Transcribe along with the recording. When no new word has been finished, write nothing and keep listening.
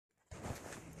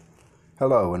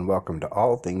Hello and welcome to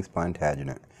All Things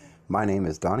Plantagenet. My name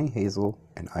is Donnie Hazel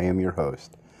and I am your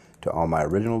host. To all my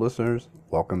original listeners,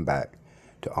 welcome back.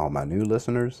 To all my new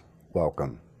listeners,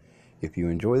 welcome. If you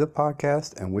enjoy the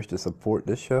podcast and wish to support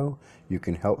this show, you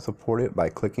can help support it by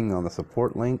clicking on the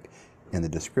support link in the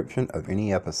description of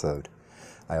any episode.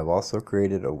 I have also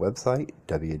created a website,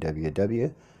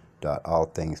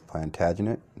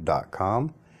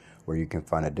 www.allthingsplantagenet.com, where you can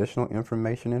find additional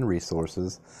information and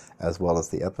resources, as well as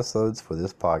the episodes for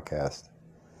this podcast.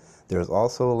 There is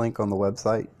also a link on the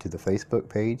website to the Facebook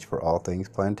page for All Things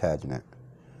Plantagenet.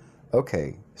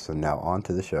 Okay, so now on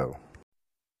to the show.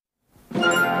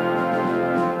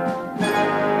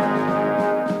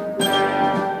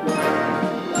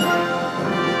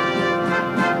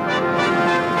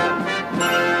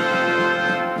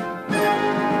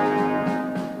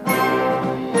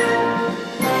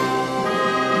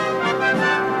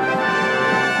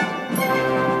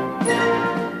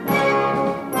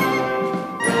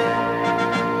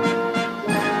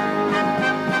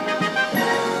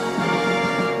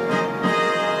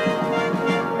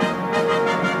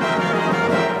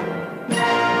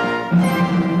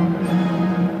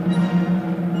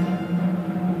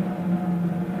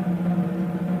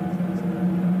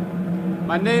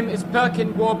 My name is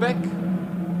Perkin Warbeck.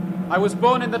 I was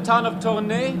born in the town of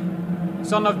Tournai,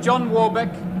 son of John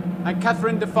Warbeck and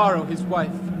Catherine de Faro, his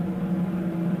wife.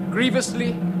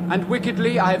 Grievously and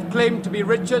wickedly I have claimed to be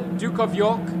Richard, Duke of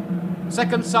York,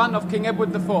 second son of King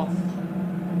Edward IV.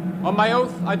 On my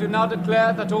oath, I do now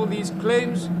declare that all these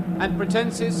claims and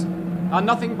pretenses are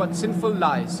nothing but sinful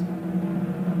lies.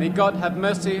 May God have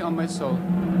mercy on my soul.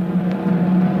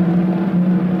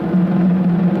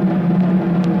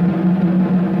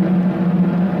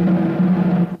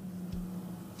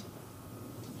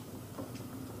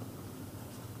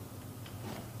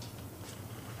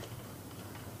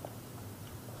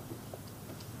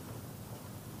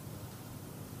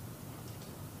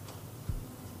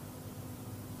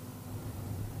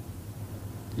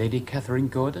 Lady Catherine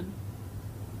Gordon?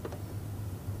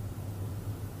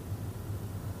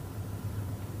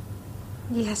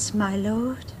 Yes, my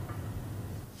lord.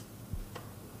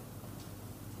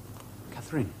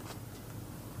 Catherine.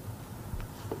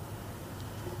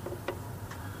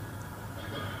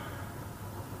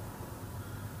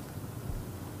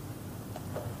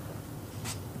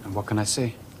 And what can I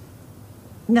say?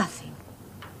 Nothing.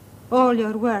 All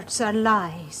your words are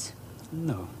lies.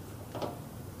 No.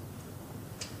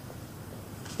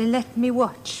 They let me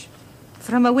watch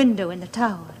from a window in the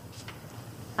tower.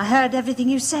 I heard everything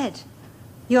you said.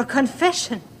 Your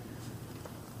confession.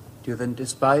 Do you then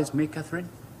despise me, Catherine?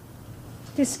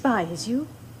 Despise you?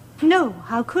 No,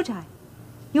 how could I?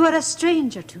 You are a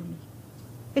stranger to me.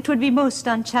 It would be most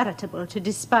uncharitable to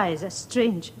despise a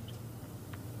stranger.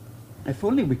 If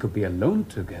only we could be alone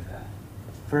together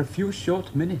for a few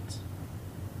short minutes.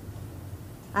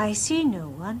 I see no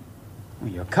one. Well,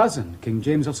 your cousin, King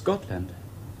James of Scotland.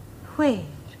 Where?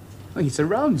 Well, he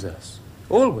surrounds us,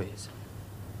 always.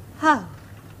 How?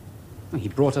 Well, he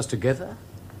brought us together.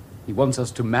 He wants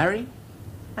us to marry.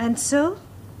 And so?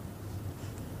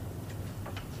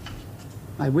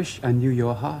 I wish I knew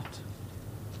your heart.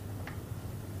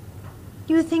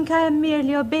 You think I am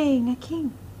merely obeying a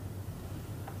king?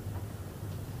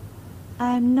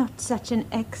 I am not such an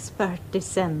expert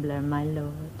dissembler, my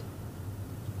lord.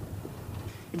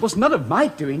 It was none of my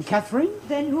doing, Catherine.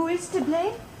 Then who is to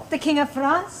blame? The King of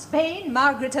France, Spain,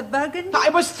 Margaret of Burgundy? I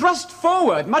was thrust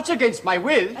forward, much against my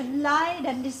will. And lied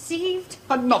and deceived?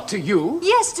 But not to you.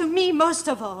 Yes, to me most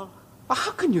of all. Well,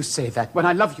 how can you say that when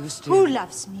I love you still? Who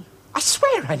loves me? I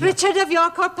swear I love Richard of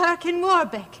York or Perkin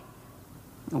Warbeck?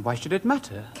 you. Why should it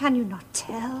matter? Can you not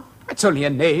tell? It's only a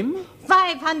name.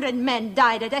 500 men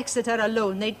died at Exeter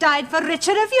alone. They died for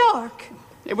Richard of York.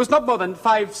 It was not more than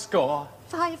 50.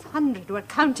 500 were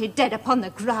counted dead upon the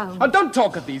ground. Oh, don't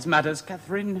talk of these matters,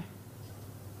 Catherine.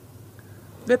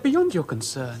 They're beyond your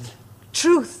concern.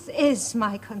 Truth is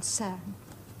my concern.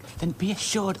 Then be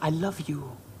assured I love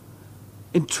you.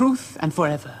 In truth and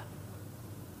forever.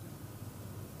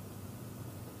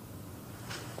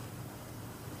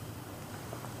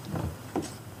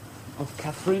 Oh,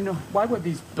 Catherine, why were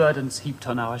these burdens heaped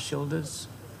on our shoulders?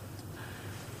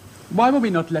 Why were we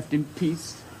not left in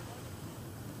peace?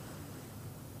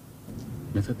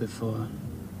 Never before.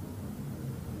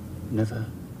 Never.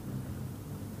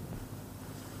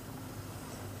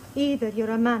 Either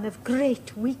you're a man of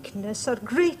great weakness or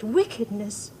great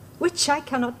wickedness, which I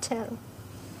cannot tell.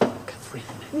 Catherine.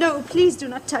 No, please do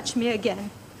not touch me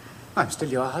again. I'm still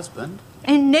your husband.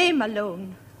 In name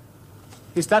alone.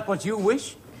 Is that what you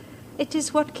wish? It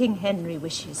is what King Henry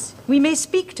wishes. We may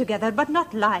speak together, but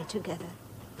not lie together.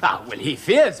 Ah, well, he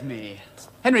fears me.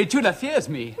 Henry Tudor fears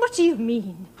me. What do you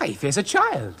mean? He fears a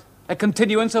child. A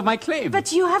continuance of my claim.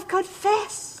 But you have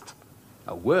confessed.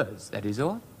 Words, that is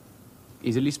all.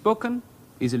 Easily spoken,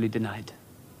 easily denied.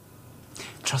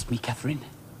 Trust me, Catherine.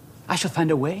 I shall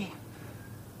find a way.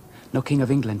 No king of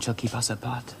England shall keep us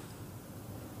apart.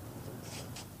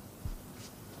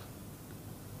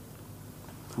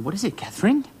 What is it,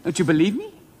 Catherine? Don't you believe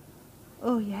me?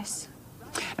 Oh, yes.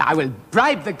 Now, I will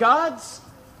bribe the guards,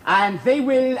 and they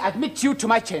will admit you to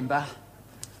my chamber.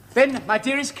 Then, my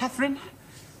dearest Catherine,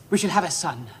 we shall have a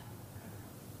son.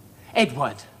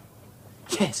 Edward.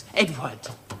 Yes, Edward.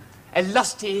 A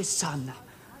lusty son.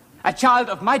 A child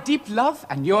of my deep love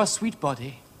and your sweet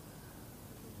body.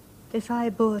 If I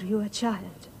bore you a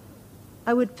child,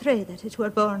 I would pray that it were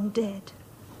born dead.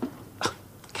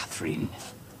 Catherine.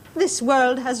 This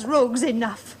world has rogues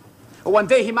enough. One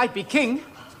day he might be king.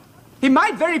 He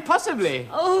might very possibly.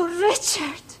 Oh,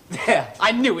 Richard. There,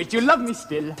 I knew it. You love me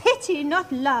still. Pity,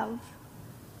 not love.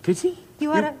 Pity?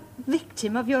 You are a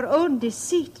victim of your own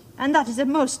deceit, and that is a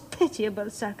most pitiable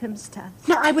circumstance.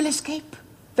 No, I will escape.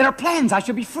 There are plans. I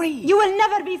shall be free. You will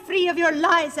never be free of your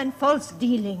lies and false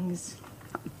dealings.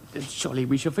 Surely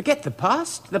we shall forget the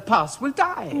past. The past will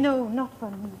die. No, not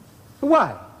for me.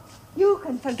 Why? You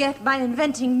can forget by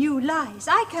inventing new lies.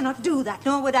 I cannot do that,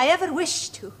 nor would I ever wish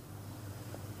to.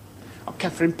 Oh,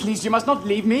 Catherine, please, you must not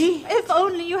leave me. If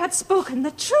only you had spoken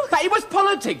the truth. It was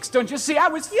politics, don't you see? I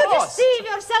was forced. You deceive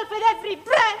yourself with every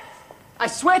breath. I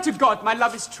swear to God, my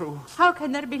love is true. How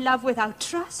can there be love without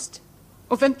trust?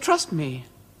 Oh, then trust me.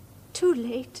 Too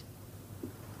late.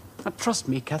 Now, trust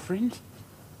me, Catherine.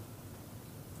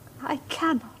 I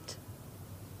cannot.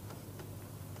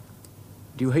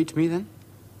 Do you hate me, then?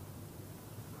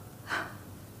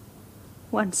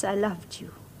 Once I loved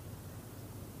you.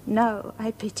 Now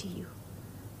I pity you.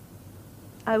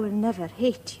 I will never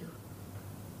hate you.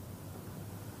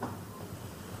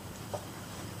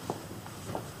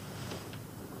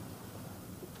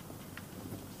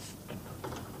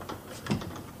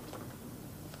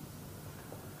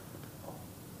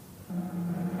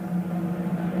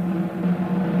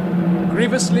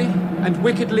 Grievously and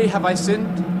wickedly have I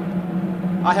sinned.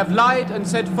 I have lied and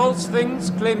said false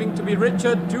things, claiming to be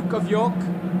Richard, Duke of York,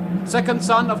 second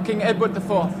son of King Edward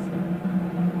IV.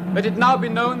 Let it now be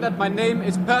known that my name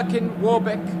is Perkin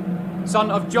Warbeck, son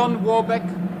of John Warbeck,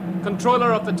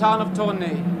 controller of the town of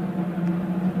Tournai.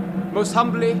 Most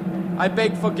humbly, I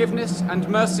beg forgiveness and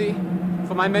mercy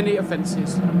for my many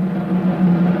offences.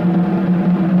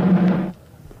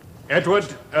 Edward,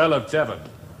 Earl of Devon.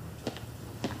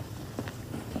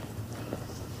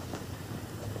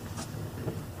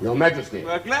 Your Majesty.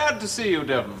 We're glad to see you,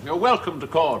 Devon. You're welcome to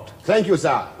court. Thank you,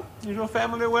 sir. Is your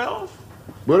family well?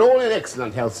 We're all in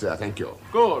excellent health, sir. Thank you.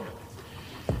 Good.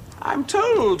 I'm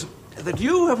told that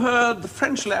you have heard the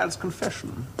French lad's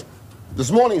confession. This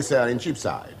morning, sir, in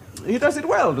Cheapside. He does it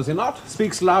well, does he not?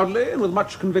 Speaks loudly and with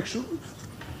much conviction.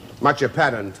 Much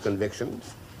apparent conviction.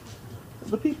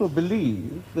 The people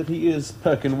believe that he is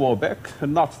Perkin Warbeck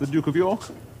and not the Duke of York.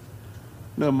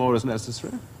 No more is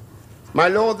necessary. My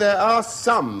lord, there are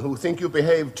some who think you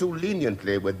behave too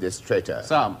leniently with this traitor.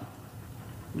 Some.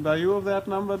 And are you of that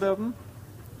number, Devon?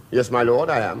 Yes, my lord,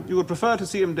 I am. You would prefer to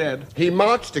see him dead? He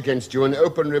marched against you in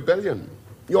open rebellion.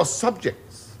 Your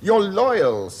subjects, your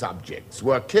loyal subjects,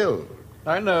 were killed.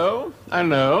 I know, I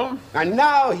know. And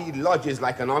now he lodges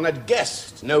like an honored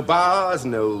guest. No bars,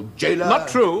 no jailer. Not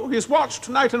true. He's watched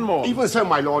night and morn. Even so,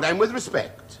 my lord, and with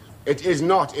respect, it is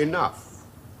not enough.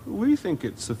 We think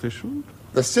it's sufficient.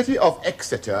 The city of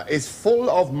Exeter is full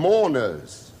of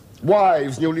mourners.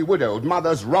 Wives newly widowed,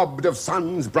 mothers robbed of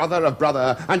sons, brother of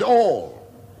brother, and all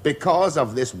because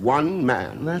of this one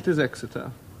man. That is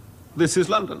Exeter. This is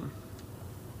London.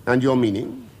 And your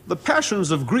meaning? The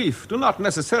passions of grief do not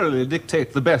necessarily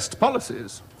dictate the best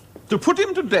policies. To put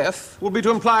him to death will be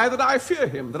to imply that I fear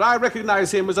him, that I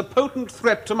recognize him as a potent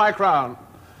threat to my crown.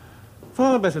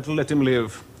 Far better to let him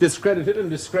live, discredited and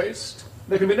disgraced.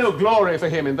 There can be no glory for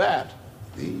him in that.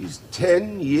 These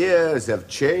 10 years have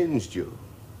changed you.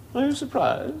 Are you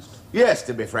surprised? Yes,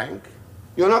 to be frank.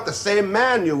 You're not the same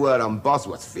man you were on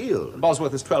Bosworth Field.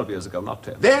 Bosworth is 12 years ago, not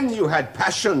 10. Then you had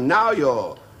passion, now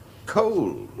you're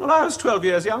cold. Well, I was 12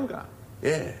 years younger.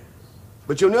 Yes.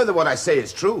 But you know that what I say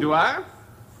is true. Do I?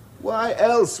 Why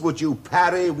else would you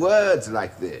parry words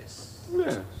like this?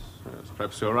 Yes,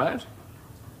 perhaps you're right.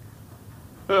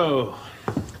 Oh,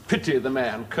 pity the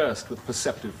man cursed with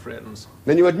perceptive friends.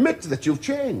 Then you admit that you've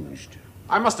changed.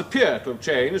 I must appear to have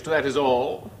changed, that is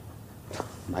all.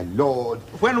 my lord.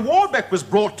 When Warbeck was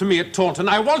brought to me at Taunton,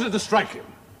 I wanted to strike him.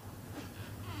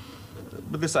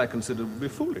 But this I considered would be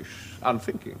foolish,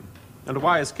 unthinking. And a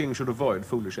wise king should avoid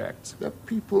foolish acts. The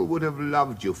people would have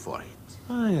loved you for it.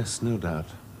 Ah, yes, no doubt.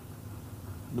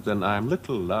 But then I am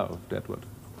little loved, Edward.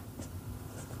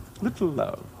 Little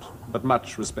loved, but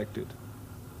much respected.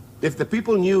 If the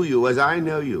people knew you as I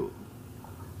know you,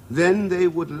 then they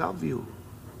would love you.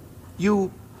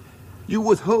 You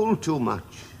withhold too much.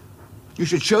 You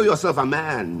should show yourself a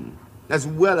man, as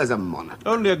well as a monarch.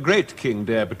 Only a great king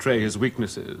dare betray his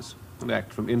weaknesses and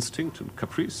act from instinct and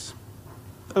caprice.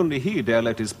 Only he dare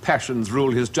let his passions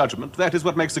rule his judgment. That is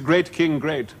what makes a great king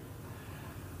great.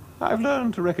 I've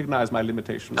learned to recognize my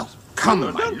limitations. Oh, come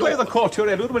on, Don't play the courtier,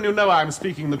 Edward, when you know I'm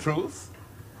speaking the truth.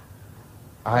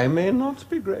 I may not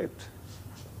be great,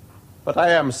 but I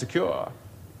am secure.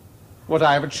 What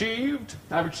I've achieved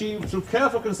through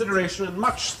careful consideration and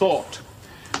much thought.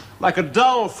 Like a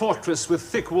dull fortress with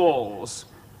thick walls.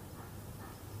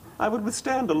 I would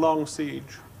withstand a long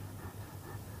siege.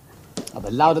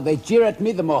 The louder they jeer at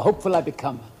me, the more hopeful I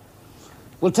become.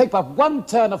 Will take but one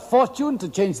turn of fortune to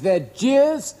change their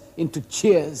jeers into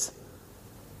cheers.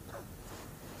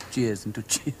 Jeers into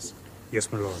cheers.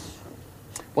 Yes, my lord.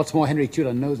 What's more, Henry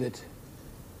Tudor knows it.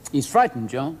 He's frightened,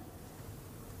 John.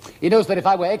 He knows that if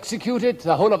I were executed,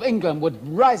 the whole of England would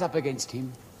rise up against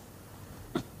him.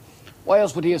 Why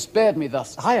else would he have spared me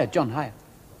thus? Higher, John, higher.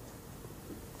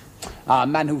 A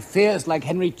man who fears like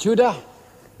Henry Tudor,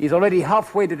 he's already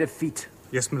halfway to defeat.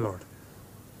 Yes, my lord.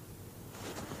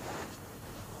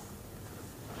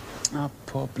 Ah,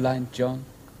 poor blind John.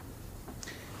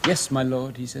 Yes, my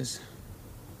lord, he says.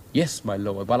 Yes, my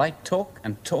lord, while I talk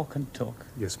and talk and talk.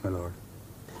 Yes, my lord.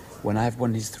 When I have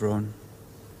won his throne,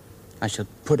 I shall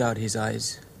put out his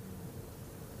eyes.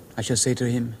 I shall say to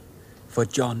him, for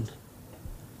John.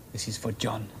 This is for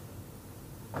John.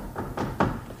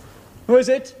 Who is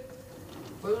it?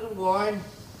 Food and wine.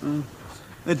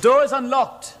 The door is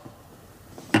unlocked.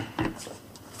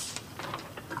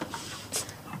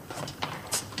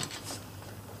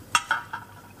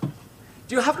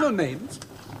 Do you have no names?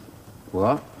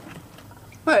 What?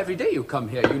 Well, every day you come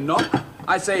here, you knock.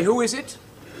 I say, who is it?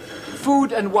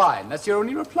 Food and wine. That's your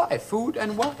only reply. Food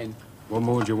and wine. What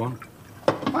more do you want?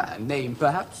 Well, a name,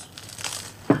 perhaps.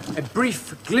 A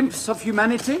brief glimpse of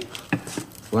humanity.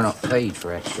 We're not paid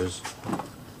for extras.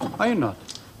 Are you not?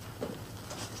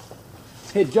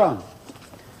 Here, John.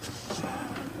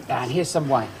 And here's some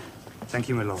wine. Thank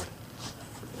you, my lord.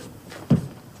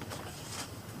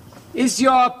 Is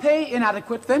your pay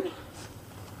inadequate, then?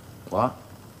 What?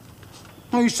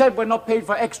 Oh, you said we're not paid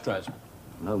for extras.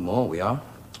 No more we are.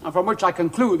 And from which I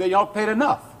conclude that you're not paid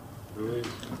enough. Who is?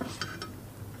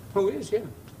 Who is, yeah.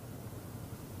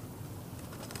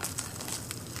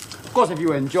 Of course, if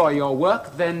you enjoy your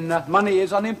work, then money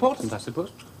is unimportant, I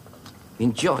suppose.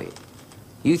 Enjoy it?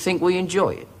 You think we enjoy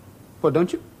it? Well,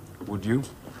 don't you? Would you?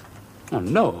 Oh,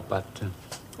 no, but...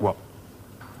 What?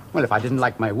 Well, if I didn't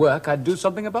like my work, I'd do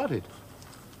something about it.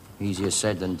 Easier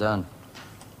said than done.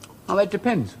 Well, that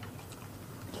depends.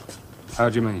 How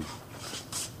do you mean?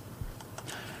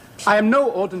 I am no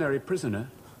ordinary prisoner.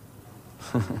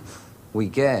 We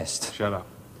guessed. Shut up.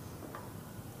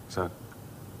 So,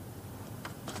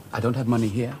 I don't have money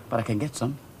here, but I can get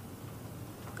some.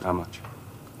 how much?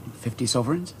 50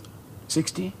 sovereigns?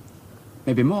 60?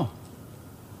 Maybe more.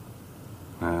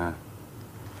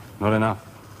 Not enough.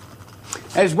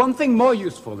 There's one thing more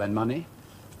useful than money.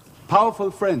 Powerful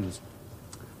friends.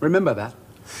 Remember that.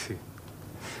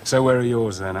 So where are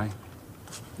yours then, eh?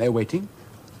 They're waiting.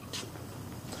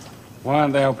 Why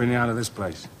aren't they helping you out of this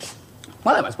place?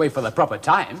 Well, they must wait for the proper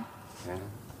time. Yeah?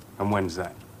 And when's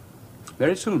that?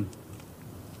 Very soon.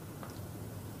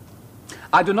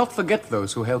 I do not forget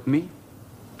those who helped me.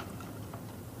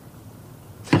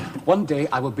 One day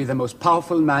I will be the most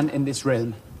powerful man in this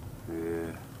realm.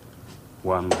 Yeah.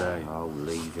 One day. Oh,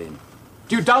 leave him.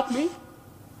 Do you doubt me?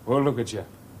 Well, look at you.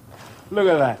 Look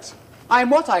at that. I am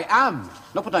what I am,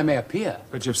 not what I may appear.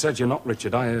 But you've said you're not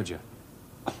Richard, I heard you.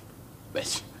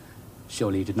 But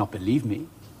surely you did not believe me.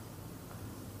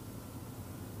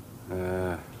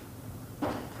 To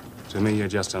me, you're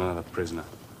just another prisoner.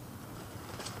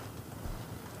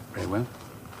 Very well.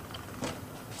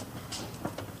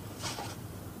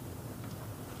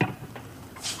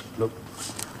 Look,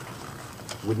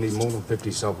 we'd need more than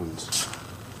 50 sovereigns,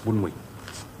 wouldn't we?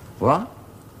 What?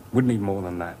 We'd need more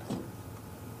than that.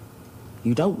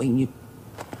 You don't mean you...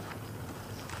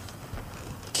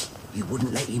 You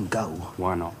wouldn't let him go?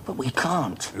 Why not? But we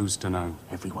can't. Who's to know?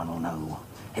 Everyone will know.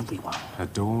 Everyone. A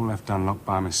door left unlocked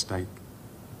by mistake.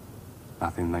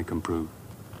 Nothing they can prove.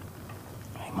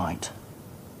 They might.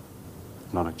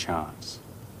 Not a chance.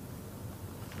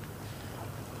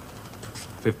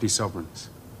 50 sovereigns.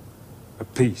 A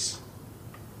piece.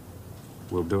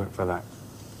 We'll do it for that.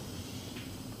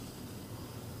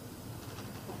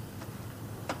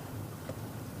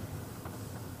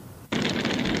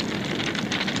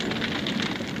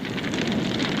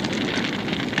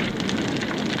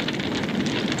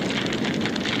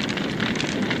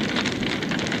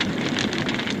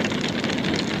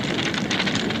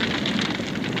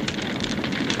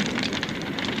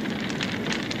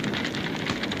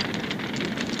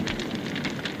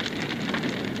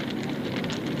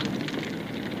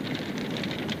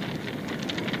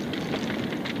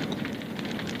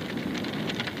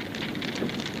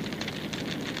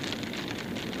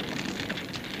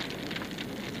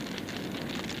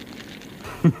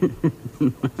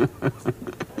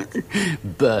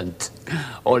 Burnt.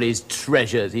 All his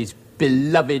treasures, his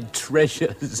beloved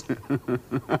treasures.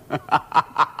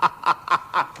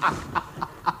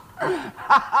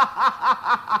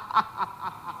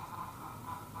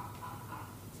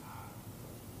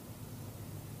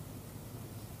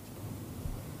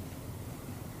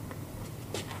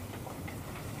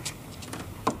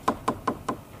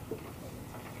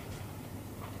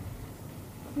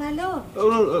 My lord,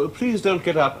 Oh, please don't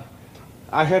get up.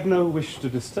 I had no wish to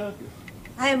disturb you.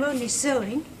 I am only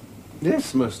sewing.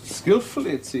 Yes, most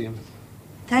skillfully, it seems.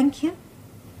 Thank you.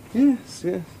 Yes,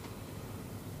 yes.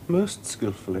 Most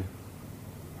skillfully.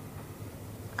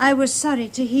 I was sorry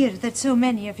to hear that so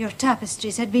many of your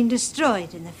tapestries had been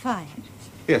destroyed in the fire.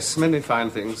 Yes, many fine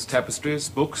things. Tapestries,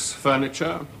 books,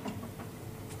 furniture.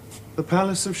 The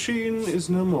Palace of Sheen is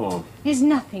no more. Is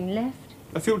nothing left?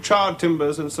 A few charred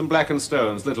timbers and some blackened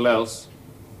stones, little else.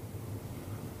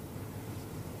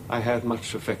 I had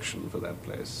much affection for that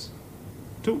place.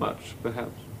 Too much,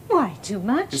 perhaps. Why too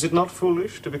much? Is it not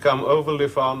foolish to become overly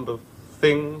fond of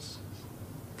things,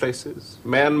 places,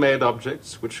 man-made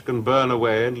objects which can burn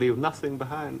away and leave nothing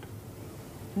behind?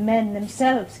 Men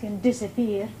themselves can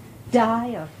disappear,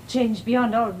 die, or change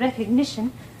beyond all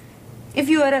recognition. If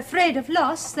you are afraid of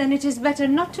loss, then it is better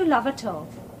not to love at all.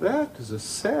 That is a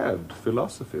sad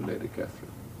philosophy, Lady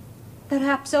Catherine.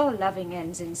 Perhaps all loving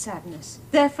ends in sadness.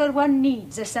 Therefore one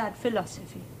needs a sad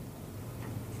philosophy.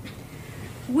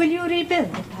 Will you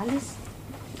rebuild the palace?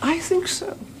 I think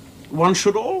so. One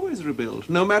should always rebuild,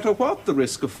 no matter what the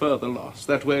risk of further loss.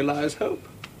 That way lies hope.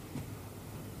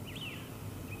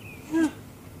 Yeah.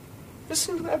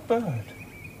 Listen to that bird.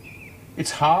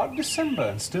 It's hard December,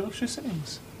 and still she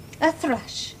sings. A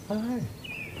thrush. Aye.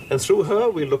 And through her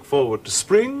we look forward to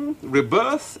spring,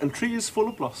 rebirth, and trees full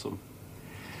of blossom.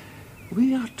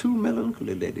 We are too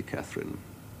melancholy, Lady Catherine.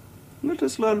 Let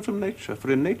us learn from nature, for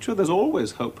in nature there's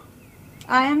always hope.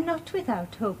 I am not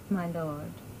without hope, my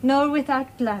lord, nor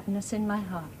without gladness in my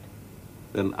heart.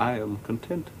 Then I am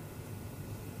content.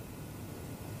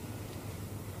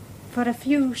 For a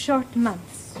few short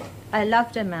months, I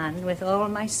loved a man with all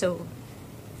my soul.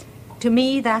 To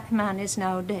me, that man is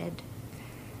now dead.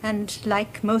 And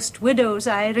like most widows,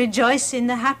 I rejoice in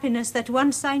the happiness that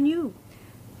once I knew,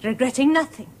 regretting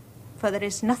nothing, for there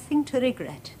is nothing to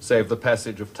regret. Save the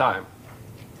passage of time.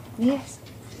 Yes,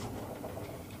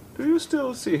 Do you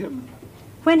still see him?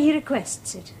 when he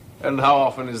requests it. And how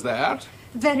often is that?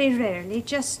 Very rarely,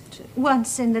 just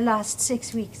once in the last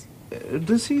 6 weeks.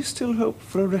 Does he still hope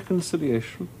for a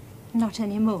reconciliation? Not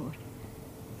anymore.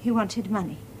 He wanted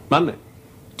money. Money?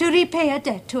 To repay a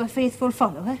debt to a faithful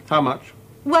follower. How much?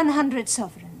 100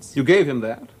 sovereigns. You gave him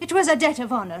that? It was a debt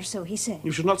of honor, so he said.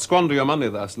 You should not squander your money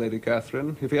thus, Lady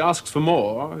Catherine. If he asks for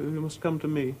more, you must come to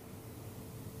me.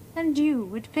 And you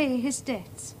would pay his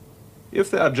debts.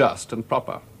 If they are just and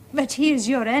proper. But he is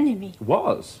your enemy.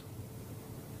 Was.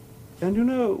 And you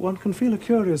know, one can feel a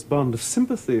curious bond of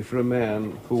sympathy for a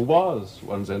man who was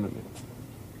one's enemy.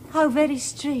 How very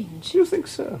strange. Do you think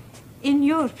so? In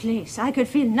your place, I could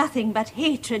feel nothing but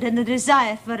hatred and a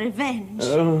desire for revenge.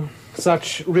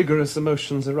 Such rigorous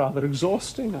emotions are rather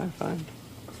exhausting, I find.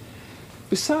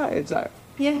 Besides,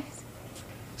 Yes?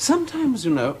 sometimes,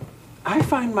 you know, I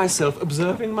find myself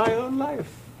observing my own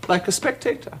life, like a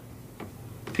spectator.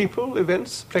 People,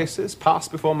 events, places pass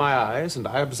before my eyes, and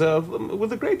I observe them with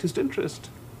the greatest interest.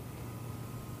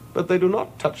 But they do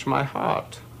not touch my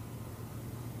heart.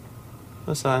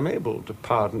 Thus I am able to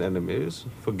pardon enemies,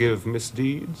 forgive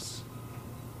misdeeds,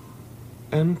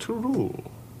 and to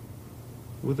rule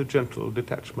with a gentle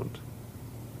detachment.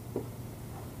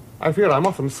 I fear I'm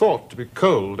often thought to be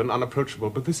cold and unapproachable,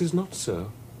 but this is not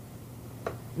so.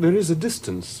 There is a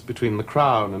distance between the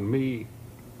crown and me.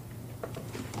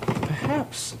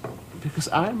 Perhaps because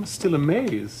I'm still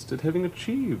amazed at having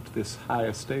achieved this high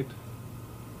estate.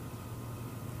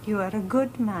 You are a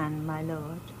good man, my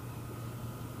lord.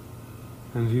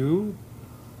 And you?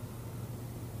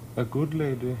 A good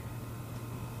lady,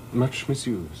 much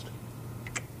misused.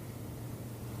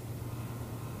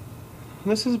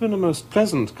 This has been a most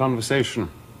pleasant conversation.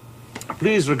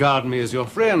 Please regard me as your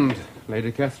friend,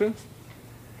 Lady Catherine.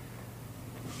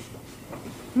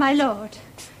 My lord,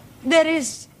 there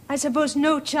is, I suppose,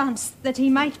 no chance that he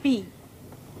might be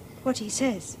what he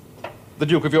says. The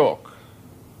Duke of York,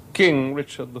 King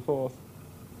Richard IV.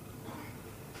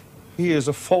 He is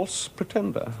a false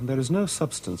pretender. There is no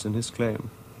substance in his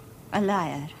claim. A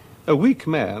liar. A weak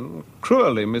man,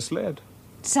 cruelly misled.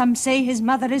 Some say his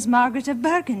mother is Margaret of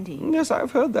Burgundy. Yes,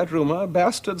 I've heard that rumor. A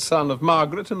bastard son of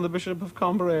Margaret and the Bishop of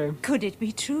Cambrai. Could it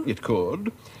be true? It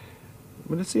could,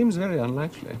 but it seems very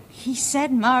unlikely. He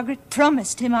said Margaret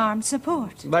promised him armed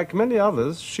support. Like many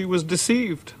others, she was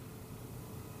deceived.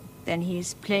 Then he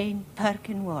is plain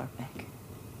Perkin Warbeck.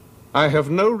 I have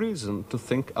no reason to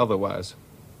think otherwise.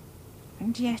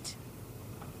 And yet,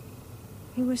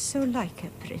 he was so like a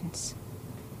prince.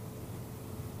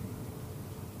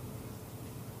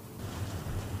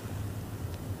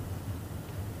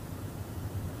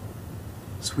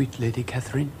 Sweet Lady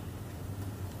Catherine.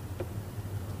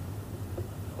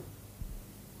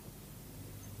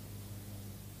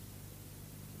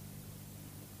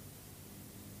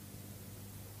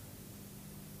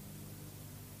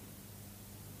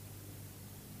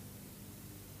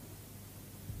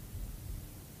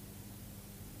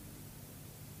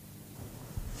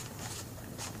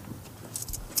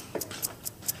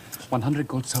 $100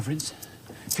 gold sovereigns,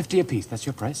 50 apiece, that's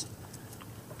your price.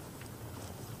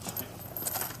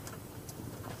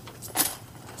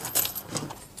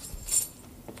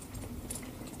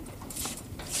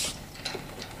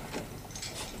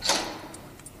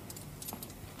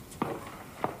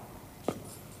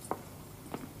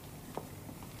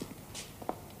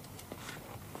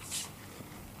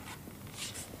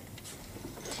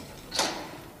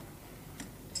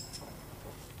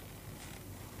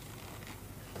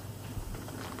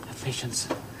 Patience,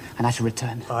 and I shall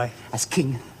return. Aye. As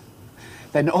king.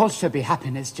 Then all shall be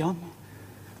happiness, John.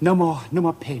 No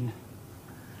more pain.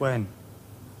 When?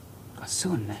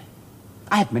 Soon.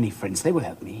 I have many friends. They will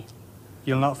help me.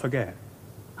 You'll not forget?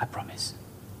 I promise.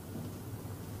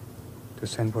 To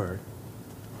send word?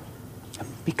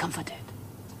 Be comforted.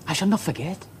 I shall not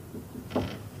forget.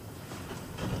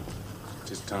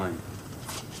 It is time.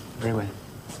 Very well.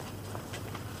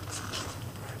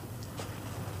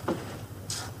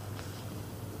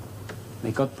 May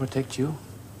God protect you,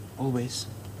 always.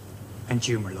 And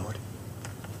you, my lord.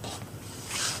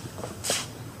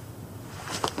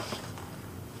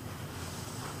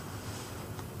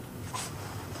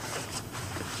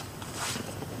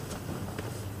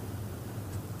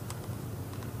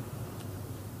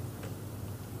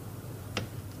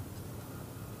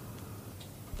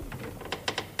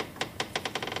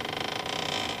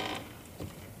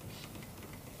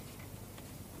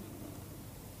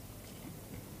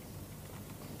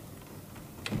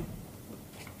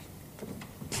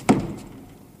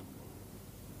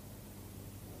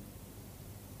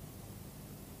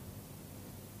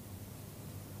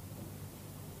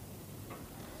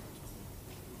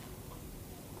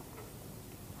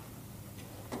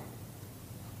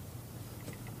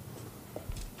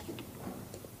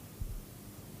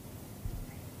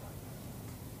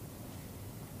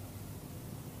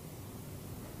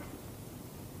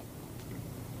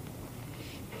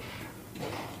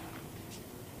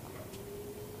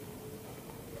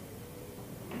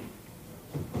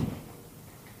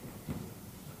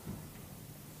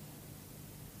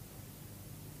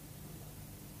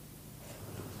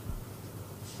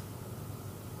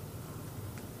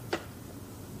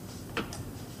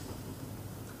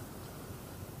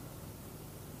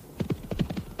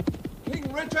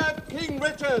 King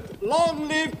Richard, long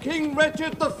live King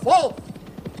Richard the Fourth!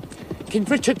 King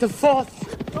Richard the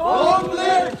Fourth! Long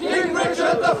live King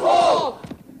Richard the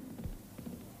Fourth!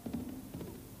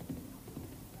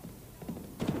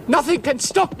 Nothing can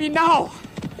stop me now!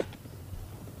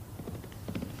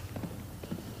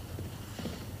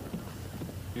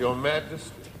 Your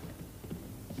Majesty,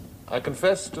 I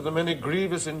confess to the many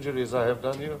grievous injuries I have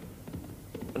done you,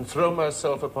 and throw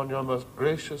myself upon your most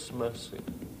gracious mercy.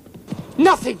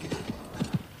 Nothing!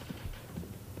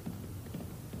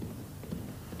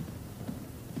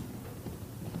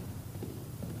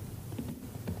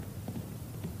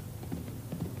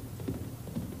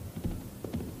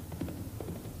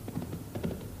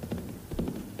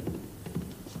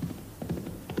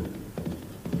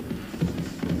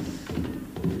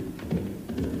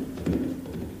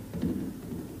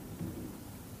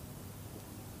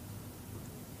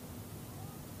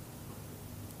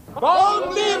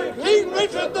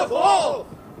 Richard the Fourth!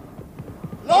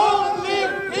 Long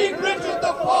live King Richard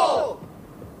the Fourth!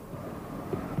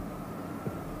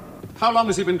 How long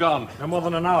has he been gone? No more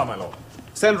than an hour, my lord.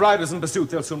 Send riders in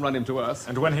pursuit. They'll soon run him to earth.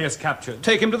 And when he is captured?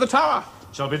 Take him to the tower.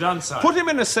 Shall be done, sir. Put him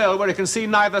in a cell where he can see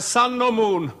neither sun nor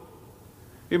moon.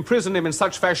 Imprison him in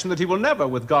such fashion that he will never,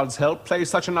 with God's help, play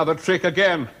such another trick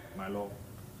again. My lord.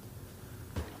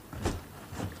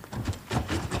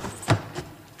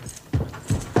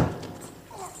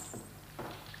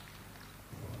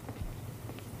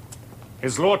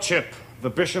 His Lordship,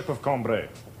 the Bishop of Cambrai.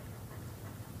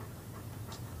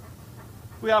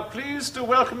 We are pleased to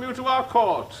welcome you to our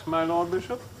court, my Lord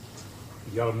Bishop.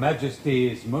 Your Majesty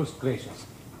is most gracious.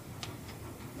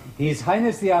 His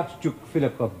Highness the Archduke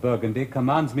Philip of Burgundy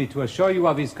commands me to assure you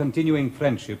of his continuing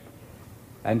friendship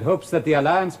and hopes that the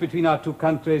alliance between our two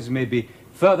countries may be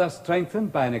further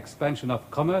strengthened by an expansion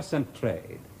of commerce and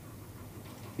trade.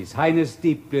 His Highness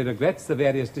deeply regrets the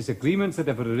various disagreements that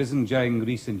have arisen during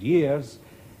recent years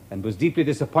and was deeply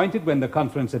disappointed when the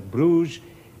conference at Bruges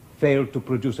failed to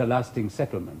produce a lasting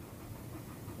settlement.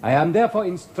 I am therefore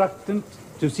instructed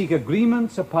to seek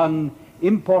agreements upon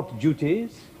import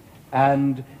duties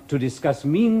and to discuss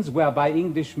means whereby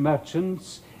English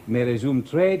merchants may resume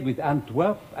trade with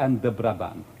Antwerp and the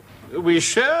Brabant. We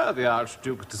share the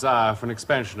Archduke's desire for an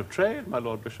expansion of trade, my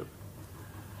Lord Bishop.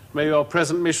 May your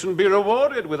present mission be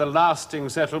rewarded with a lasting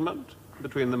settlement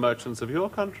between the merchants of your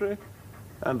country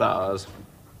and ours.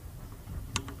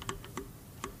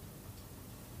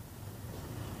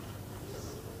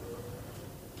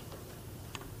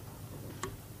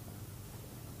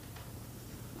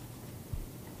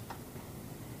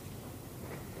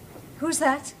 Who's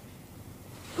that?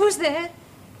 Who's there?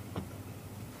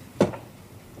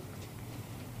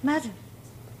 Madam.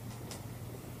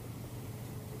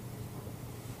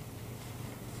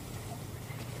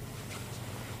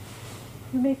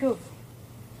 You may go.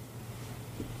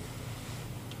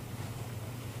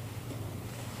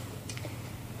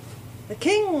 The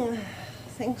king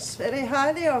thinks very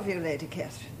highly of you, Lady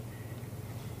Catherine.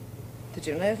 Did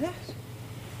you know that?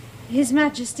 His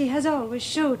Majesty has always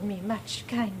showed me much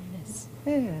kindness.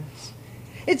 Yes.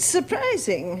 It's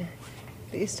surprising,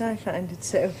 at least I find it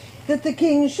so, that the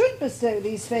king should bestow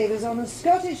these favours on a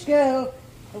Scottish girl,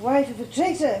 the wife of a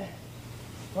traitor,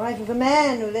 wife of a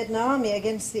man who led an army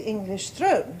against the English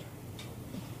throne.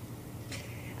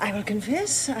 I will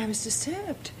confess I was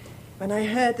disturbed when I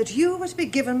heard that you were to be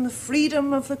given the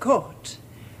freedom of the court.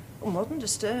 Oh, more than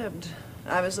disturbed.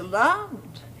 I was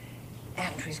alarmed,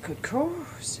 and with good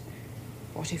cause.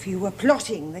 What if you were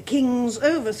plotting the king's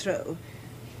overthrow?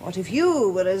 What if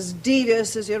you were as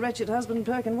devious as your wretched husband,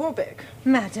 Perkin Warbeck?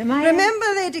 Madam, Remember,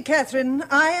 Lady Catherine,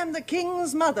 I am the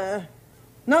king's mother.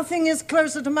 Nothing is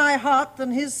closer to my heart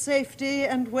than his safety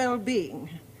and well-being.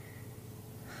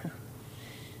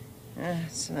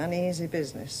 It's an uneasy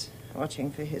business,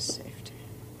 watching for his safety.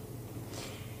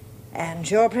 And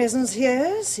your presence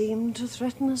here seemed to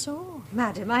threaten us all.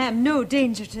 Madam, I am no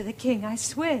danger to the king, I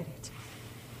swear it.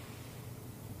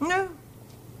 No,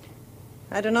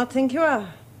 I do not think you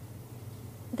are.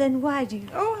 Then why do you...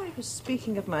 Oh, I was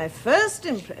speaking of my first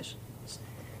impressions.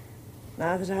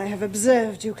 Now that I have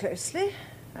observed you closely,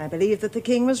 I believe that the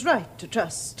king was right to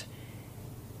trust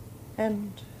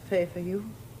and favour you.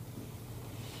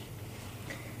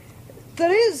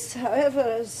 There is, however,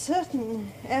 a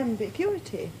certain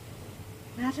ambiguity.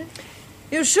 Madam?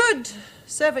 You should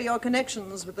sever your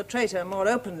connections with the traitor more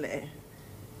openly.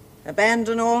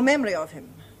 Abandon all memory of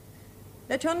him.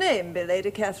 Let your name be Lady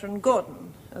Catherine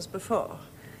Gordon, as before.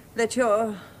 Let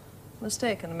your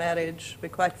mistaken marriage be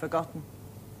quite forgotten.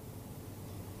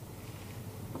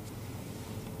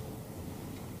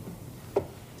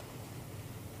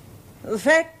 The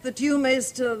fact that you may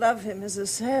still love him is a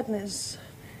sadness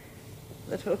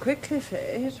that will quickly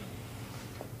fade.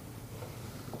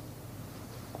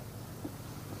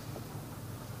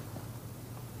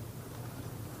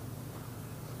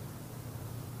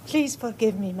 Please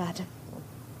forgive me, madam.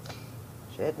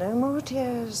 Shed no more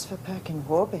tears for Perkin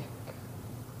Warbeck.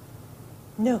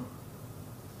 No.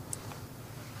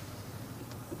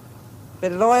 Be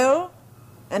loyal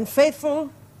and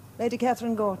faithful, Lady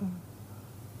Catherine Gordon,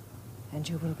 and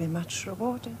you will be much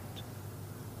rewarded.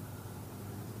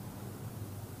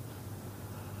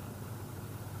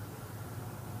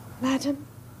 Madam?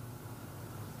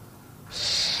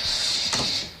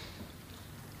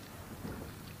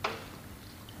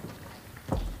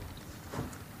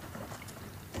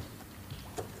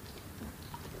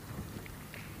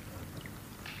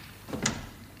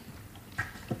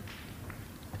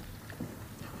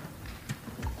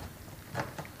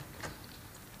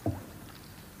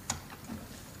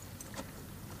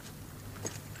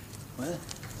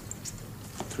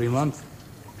 3 months.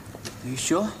 Are you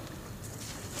sure?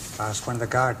 I asked one of the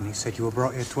garden. He said you were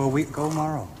brought here 12 weeks ago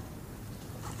tomorrow.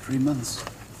 3 months.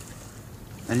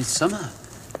 And it's summer.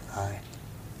 Aye.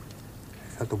 I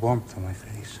felt the warmth on my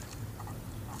face.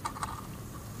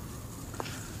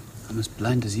 I'm as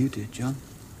blind as you did, John.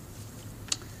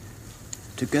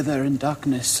 Together in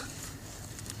darkness.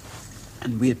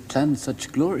 And we had planned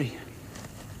such glory.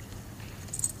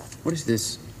 What is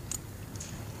this?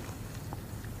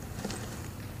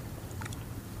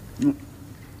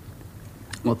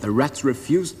 What the rats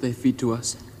refused, they feed to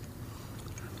us.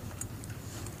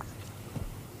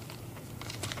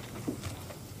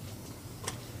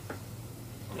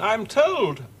 I'm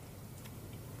told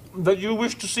that you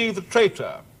wish to see the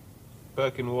traitor,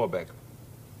 Perkin Warbeck.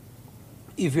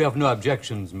 If you have no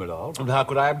objections, my lord. And how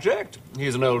could I object?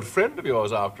 He's an old friend of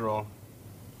yours, after all.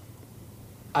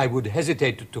 I would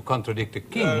hesitate to contradict the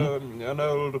king. An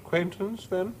old acquaintance,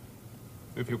 then,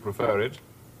 if you prefer it.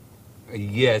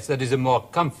 Yes, that is a more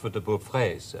comfortable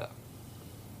phrase, sir.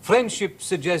 Friendship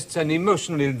suggests an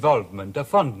emotional involvement, a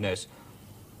fondness.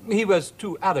 He was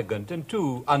too arrogant and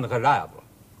too unreliable.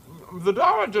 The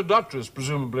Dowager Duchess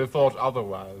presumably thought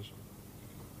otherwise.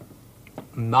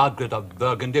 Margaret of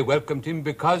Burgundy welcomed him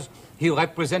because he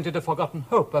represented a forgotten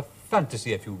hope, a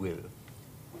fantasy, if you will.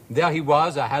 There he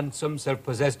was, a handsome,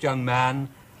 self-possessed young man,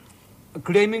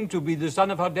 claiming to be the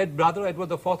son of her dead brother,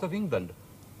 Edward IV of England.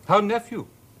 Her nephew.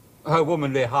 Her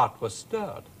womanly heart was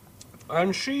stirred.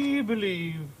 And she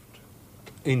believed?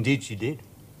 Indeed she did.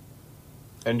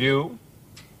 And you?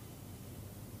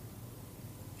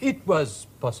 It was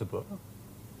possible.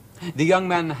 The young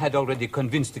man had already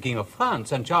convinced the King of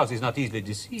France, and Charles is not easily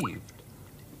deceived.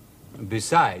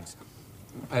 Besides,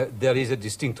 there is a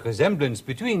distinct resemblance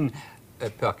between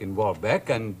Perkin Warbeck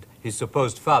and his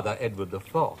supposed father, Edward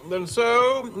IV. And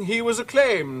so he was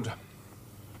acclaimed?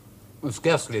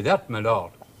 Scarcely that, my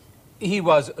lord. He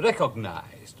was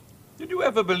recognized. Did you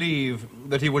ever believe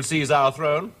that he would seize our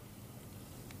throne?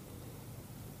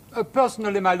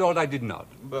 Personally, my lord, I did not.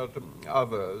 But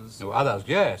others? No, others,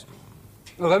 yes.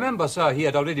 Remember, sir, he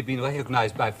had already been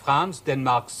recognized by France,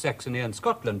 Denmark, Saxony, and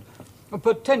Scotland.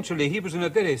 Potentially, he was in a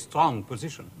very strong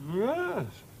position. Yes.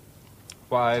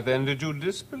 Why, then, did you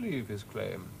disbelieve his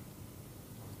claim?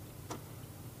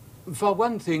 For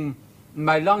one thing,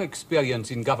 my long experience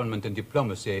in government and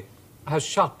diplomacy has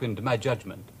sharpened my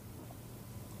judgment.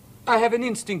 I have an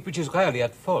instinct which is rarely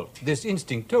at fault. This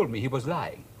instinct told me he was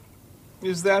lying.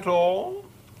 Is that all?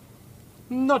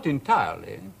 Not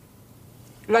entirely.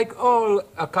 Like all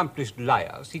accomplished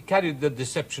liars, he carried the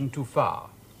deception too far.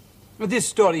 This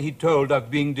story he told of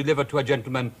being delivered to a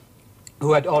gentleman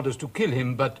who had orders to kill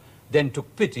him, but then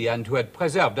took pity and who had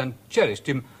preserved and cherished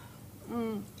him,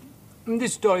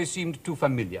 this story seemed too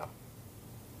familiar.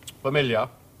 Familiar?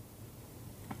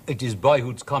 It is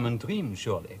boyhood's common dream,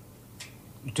 surely.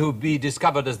 To be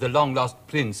discovered as the long-lost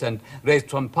prince and raised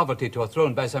from poverty to a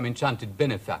throne by some enchanted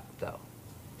benefactor.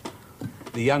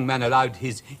 The young man allowed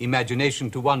his imagination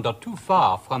to wander too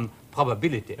far from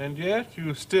probability. And yet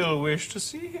you still wish to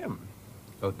see him.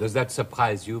 Oh, does that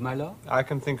surprise you, my lord? I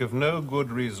can think of no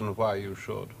good reason why you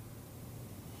should.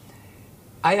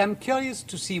 I am curious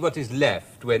to see what is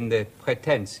left when the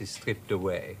pretense is stripped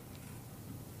away.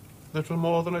 Little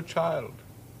more than a child,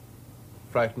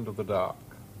 frightened of the dark,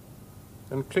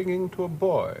 and clinging to a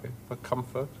boy for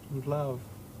comfort and love.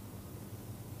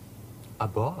 A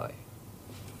boy?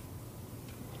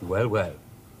 Well, well.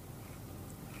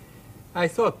 I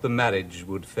thought the marriage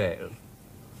would fail.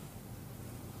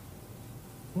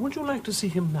 Would you like to see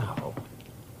him now?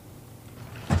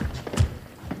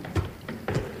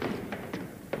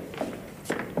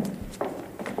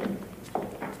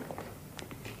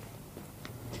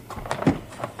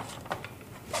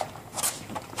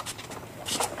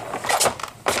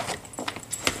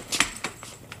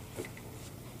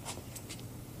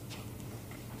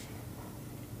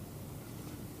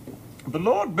 The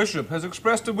Lord Bishop has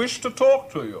expressed a wish to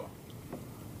talk to you.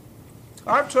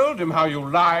 I've told him how you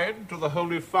lied to the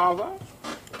Holy Father,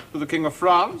 to the King of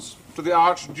France, to the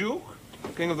Archduke,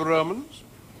 King of the Romans,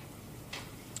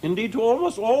 indeed to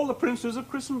almost all the princes of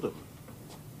Christendom.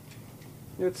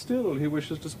 Yet still he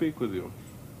wishes to speak with you.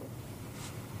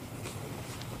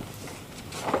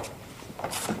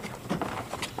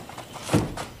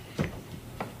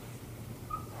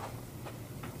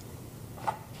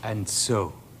 And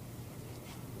so,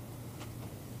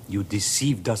 you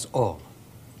deceived us all.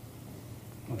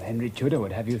 Well, Henry Tudor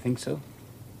would have you think so.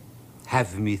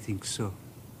 Have me think so.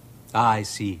 Ah, I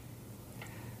see.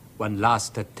 One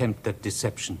last attempt at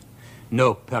deception.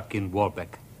 No Perkin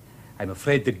Warbeck. I'm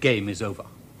afraid the game is over.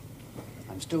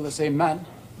 I'm still the same man.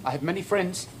 I have many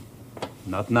friends.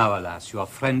 Not now, alas. You are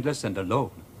friendless and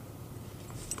alone.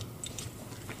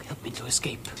 Help me to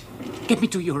escape. Get me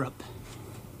to Europe.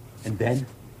 And then?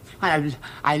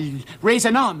 I'll raise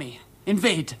an army.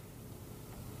 Invade.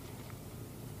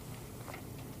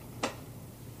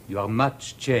 You are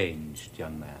much changed,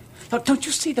 young man. But don't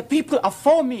you see the people are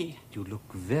for me? You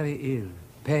look very ill,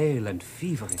 pale and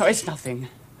feverish. No, it's nothing.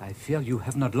 I fear you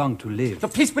have not long to live. No,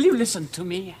 please, will you listen to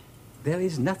me? There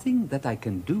is nothing that I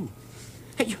can do.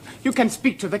 Hey, you can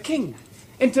speak to the king.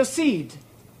 Intercede.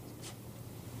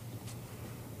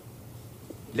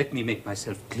 Let me make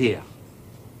myself clear.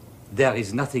 There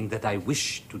is nothing that I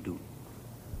wish to do.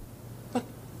 But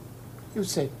you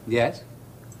said... Yes?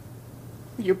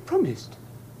 You promised.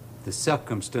 The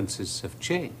circumstances have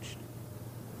changed.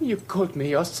 You called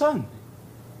me your son.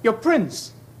 Your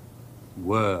prince.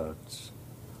 Words.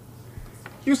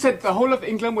 You said the whole of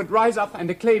England would rise up and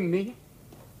acclaim me.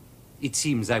 It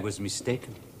seems I was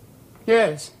mistaken.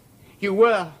 Yes, you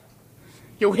were.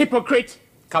 You hypocrite.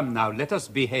 Come now, let us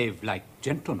behave like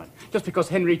gentlemen. Just because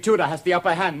Henry Tudor has the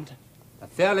upper hand. A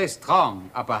fairly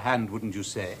strong upper hand, wouldn't you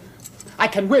say? I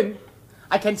can win.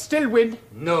 I can still win.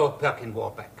 No, Perkin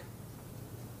Warbeck.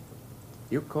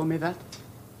 You call me that?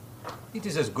 It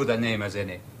is as good a name as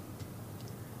any.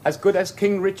 As good as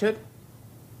King Richard?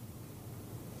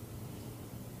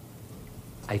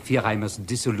 I fear I must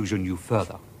disillusion you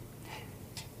further.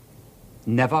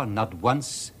 Never, not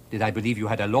once, did I believe you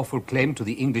had a lawful claim to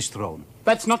the English throne.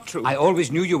 That's not true. I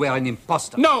always knew you were an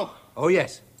impostor. No! Oh,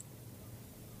 yes.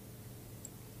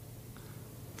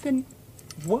 Then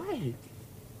why?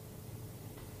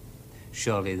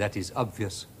 Surely that is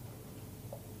obvious.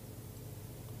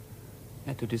 I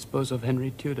had to dispose of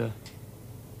Henry Tudor.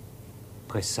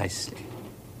 Precisely.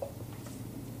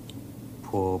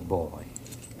 Poor boy.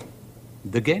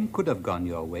 The game could have gone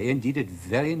your way. Indeed, it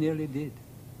very nearly did.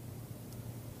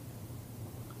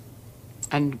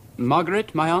 And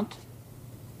Margaret, my aunt?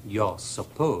 Your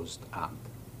supposed aunt.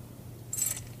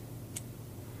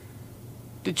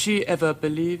 Did she ever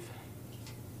believe?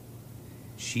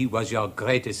 She was your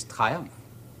greatest triumph.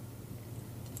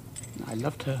 I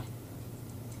loved her.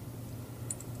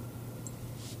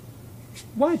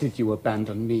 Why did you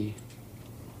abandon me?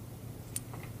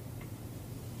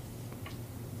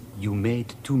 You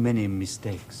made too many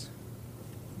mistakes.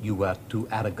 You were too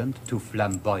arrogant, too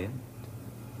flamboyant,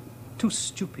 too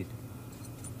stupid.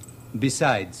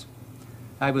 Besides,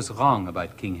 I was wrong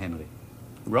about King Henry.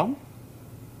 Wrong?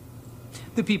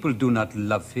 The people do not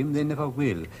love him, they never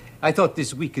will. I thought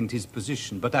this weakened his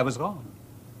position, but I was wrong.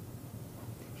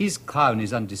 His crown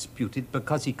is undisputed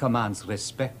because he commands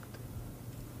respect.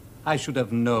 I should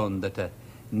have known that a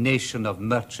nation of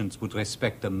merchants would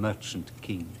respect a merchant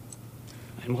king.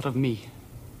 And what of me?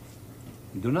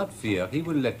 Do not fear, he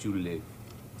will let you live.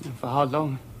 And for how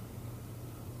long?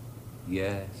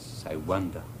 Yes, I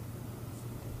wonder.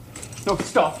 No,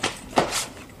 stop.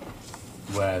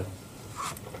 Well?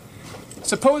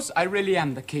 Suppose I really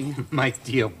am the king. My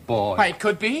dear boy. Why, it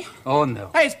could be. Oh,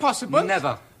 no. Hey, it's possible.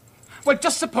 Never. Well,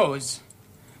 just suppose.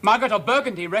 Margaret of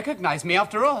Burgundy recognized me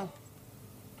after all.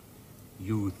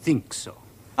 You think so?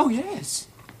 Oh, yes.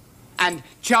 And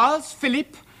Charles,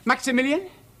 Philip, Maximilian?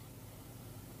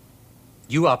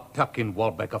 You are Perkin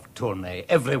Warbeck of Tournai.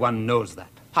 Everyone knows that.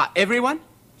 Ha, everyone?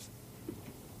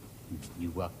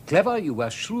 You were clever, you were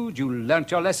shrewd, you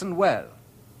learnt your lesson well.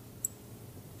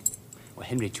 Well,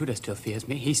 Henry Tudor still fears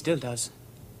me. He still does.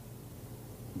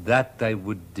 That I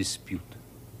would dispute.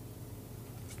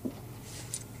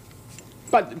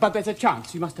 But there's a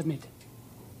chance, you must admit.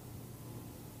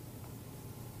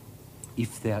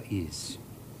 If there is,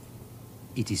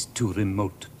 it is too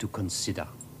remote to consider.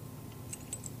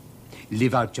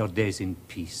 Live out your days in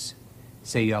peace.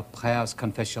 Say your prayers,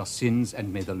 confess your sins,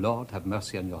 and may the Lord have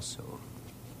mercy on your soul.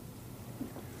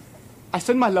 I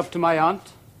send my love to my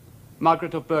aunt,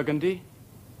 Margaret of Burgundy.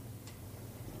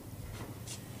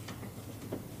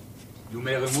 You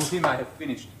may remove him, I have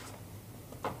finished.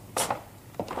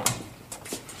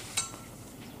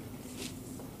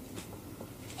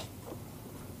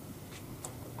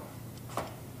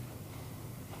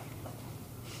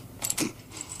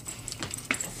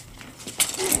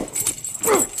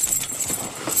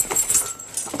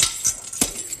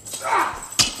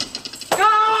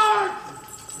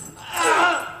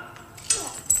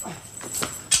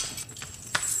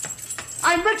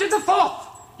 I'm Richard IV,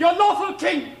 your lawful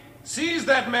king. Seize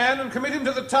that man and commit him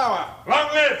to the Tower. Long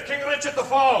live King Richard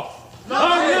IV! Long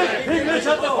live King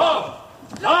Richard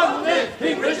IV! Long live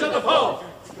King Richard IV!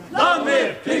 Long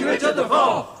live King Richard IV!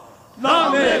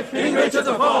 Long live King Richard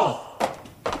IV!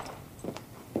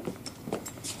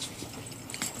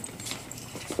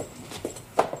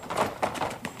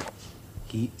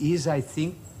 He is, I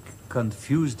think,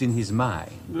 confused in his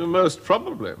mind. Most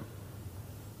probably.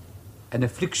 An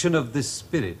affliction of the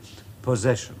spirit,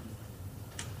 possession.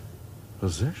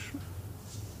 Possession?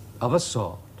 Of a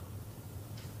sort.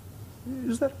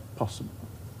 Is that possible?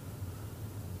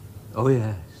 Oh,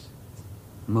 yes.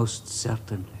 Most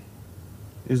certainly.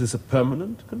 Is this a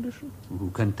permanent condition? Who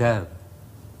can tell?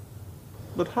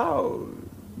 But how?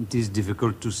 It is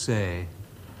difficult to say.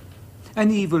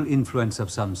 An evil influence of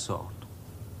some sort.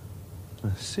 I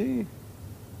see.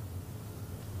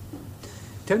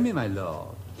 Tell me, my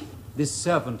lord, this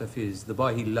servant of his, the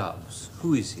boy he loves,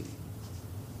 who is he?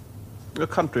 A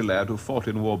country lad who fought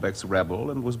in Warbeck's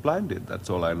rebel and was blinded, that's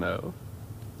all I know.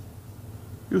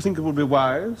 You think it would be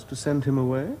wise to send him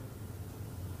away?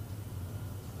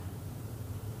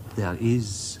 There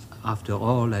is, after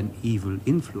all, an evil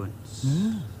influence.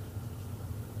 Yes.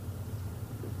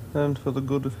 And for the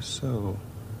good of his soul.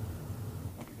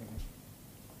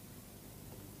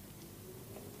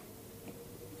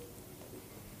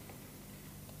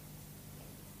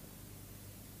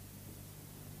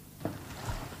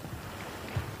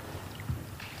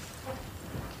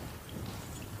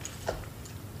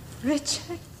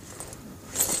 Richard?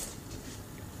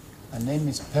 Her name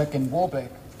is Perkin Warbeck,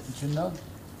 didn't you know?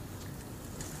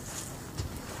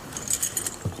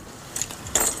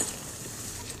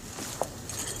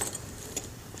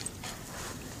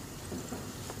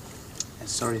 A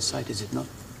sorry sight, is it not?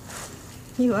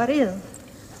 You are ill.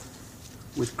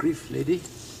 With grief, lady,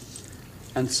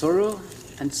 and sorrow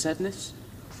and sadness.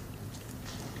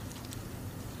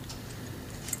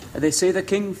 They say the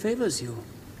king favors you.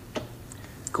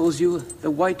 Calls you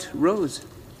the White Rose.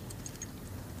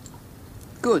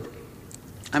 Good.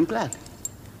 I'm glad.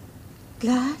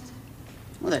 Glad?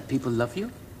 Well, that people love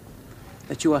you.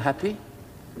 That you are happy.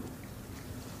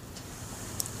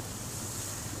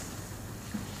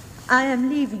 I am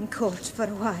leaving court for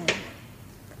a while.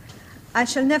 I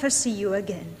shall never see you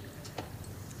again.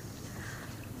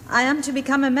 I am to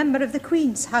become a member of the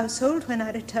Queen's household when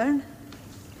I return.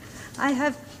 I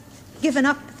have given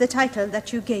up the title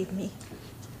that you gave me.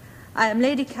 I am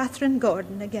Lady Catherine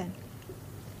Gordon again.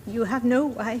 You have no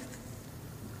wife.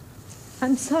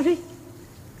 I'm sorry.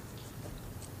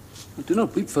 Do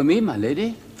not weep for me, my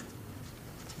lady.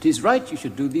 It is right you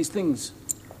should do these things.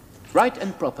 Right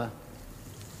and proper.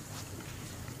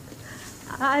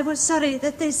 I was sorry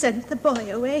that they sent the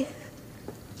boy away.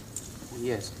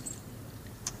 Yes.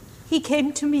 He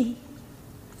came to me.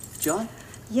 John?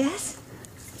 Yes?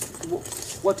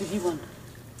 What did he want?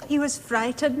 He was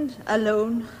frightened,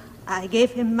 alone. I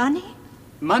gave him money.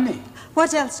 Money?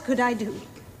 What else could I do?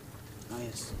 Oh,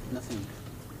 yes, nothing.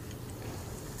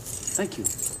 Thank you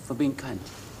for being kind.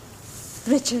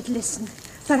 Richard, listen.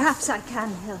 Perhaps I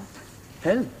can help.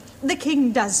 Help? The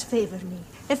king does favor me.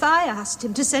 If I asked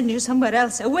him to send you somewhere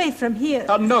else, away from here...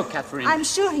 Oh, no, Catherine. I'm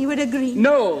sure he would agree.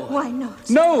 No. Why not?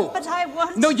 No. But I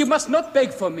want... No, you must not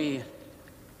beg for me.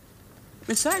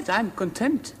 Besides, I'm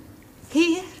content.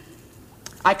 Here?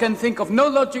 I can think of no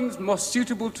lodgings more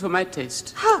suitable to my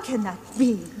taste. How can that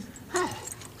be?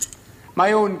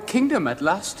 My own kingdom at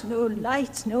last. No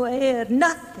light, no air,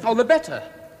 nothing. All the better.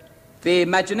 The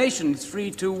imagination is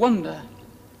free to wander.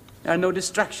 There are no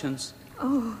distractions.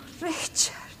 Oh,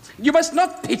 Richard. You must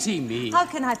not pity me. How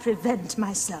can I prevent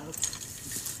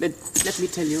myself? Let me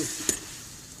tell you.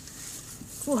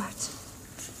 What?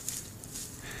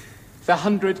 The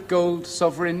 100 gold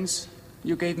sovereigns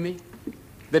you gave me.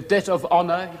 The debt of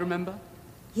honor, you remember?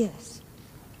 Yes.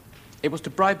 It was to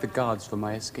bribe the guards for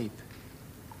my escape.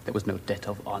 There was no debt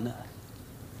of honor.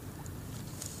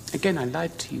 Again, I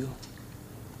lied to you.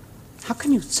 How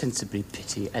can you sensibly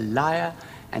pity a liar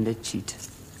and a cheat?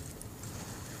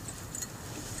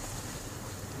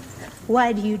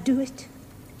 Why do you do it?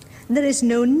 There is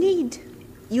no need.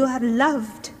 You are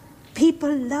loved.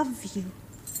 People love you.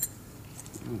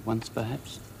 Once,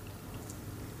 perhaps.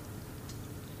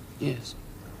 Yes,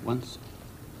 once.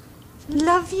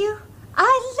 Love you?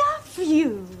 I love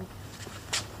you.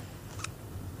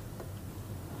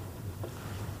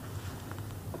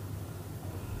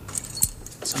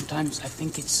 Sometimes I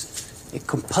think it's a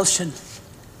compulsion,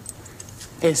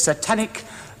 a satanic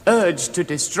urge to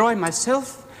destroy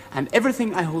myself and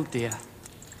everything I hold dear.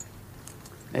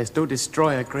 There's no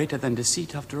destroyer greater than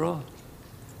deceit, after all.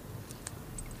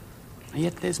 And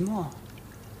yet there's more.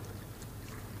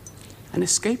 An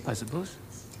escape, I suppose.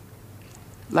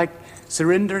 Like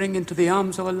surrendering into the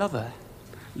arms of a lover,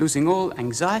 losing all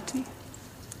anxiety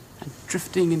and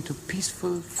drifting into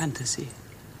peaceful fantasy.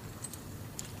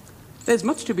 There's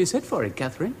much to be said for it,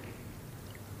 Catherine.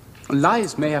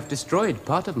 Lies may have destroyed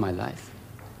part of my life,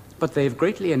 but they've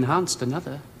greatly enhanced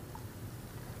another.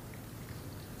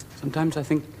 Sometimes I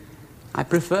think I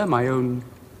prefer my own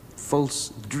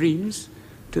false dreams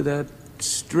to the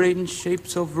strange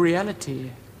shapes of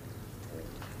reality.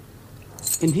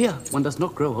 In here, one does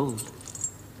not grow old.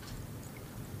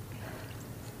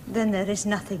 Then there is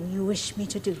nothing you wish me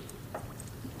to do.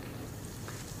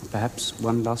 Perhaps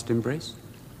one last embrace?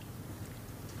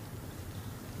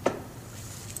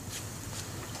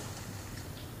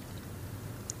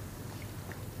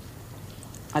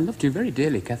 I loved you very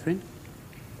dearly, Catherine.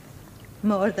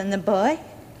 More than the boy?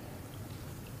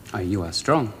 Oh, you are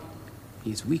strong.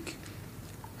 He is weak.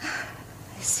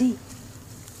 I see.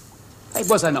 It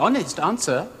was an honest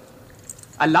answer.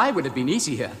 A lie would have been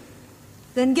easier.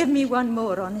 Then give me one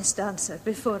more honest answer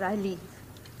before I leave.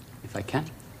 If I can.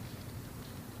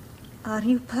 Are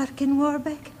you Perkin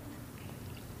Warbeck?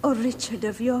 Or Richard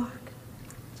of York?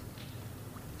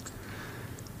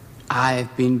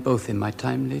 I've been both in my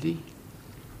time, lady.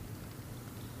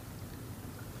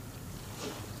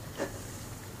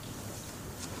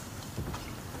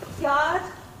 Guard,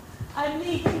 I'm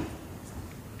leaving.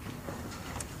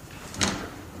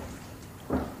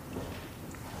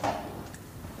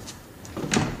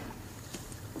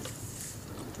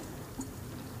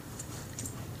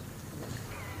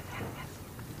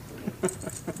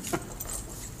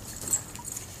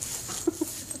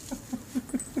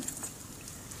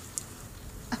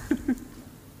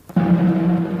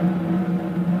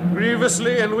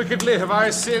 Grievously and wickedly have I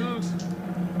sinned.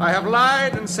 I have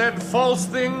lied and said false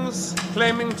things,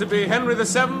 claiming to be Henry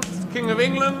VII, King of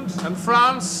England and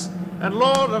France and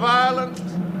Lord of Ireland.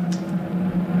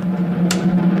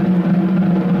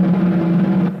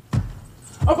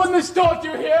 Open this door, do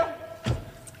you hear?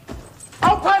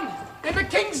 Open! In the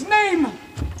King's name!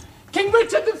 King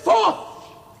Richard IV!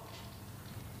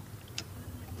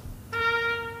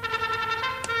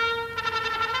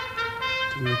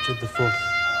 King Richard IV.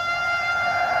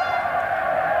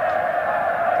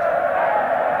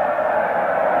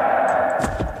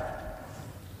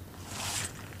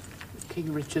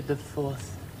 King Richard IV.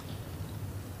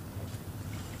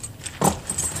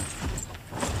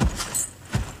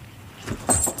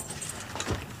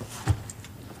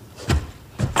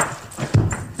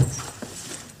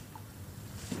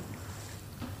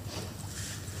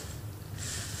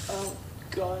 Oh,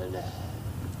 God.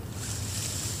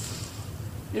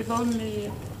 If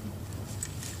only...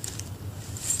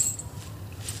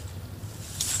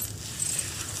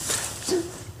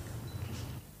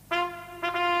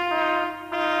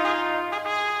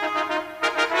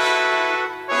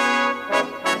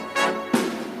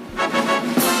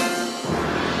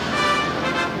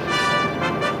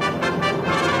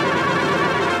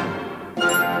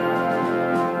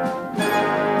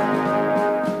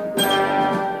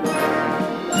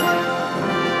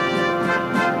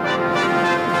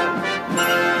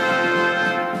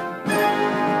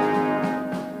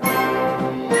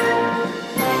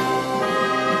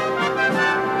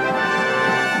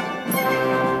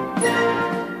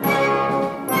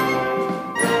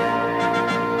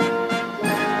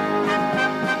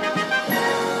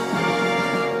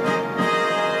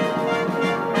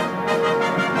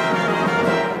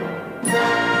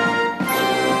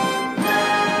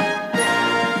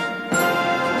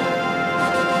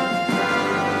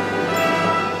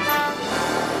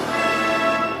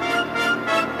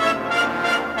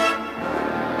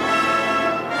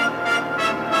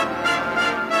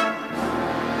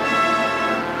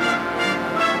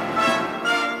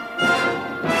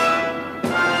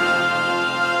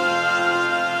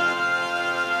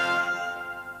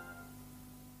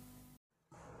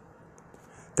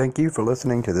 Thank you for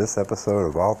listening to this episode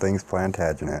of All Things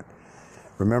Plantagenet.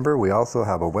 Remember, we also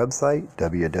have a website,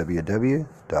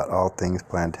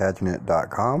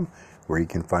 www.allthingsplantagenet.com, where you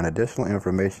can find additional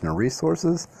information and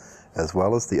resources, as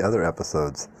well as the other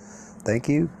episodes. Thank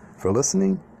you for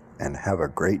listening, and have a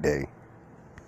great day.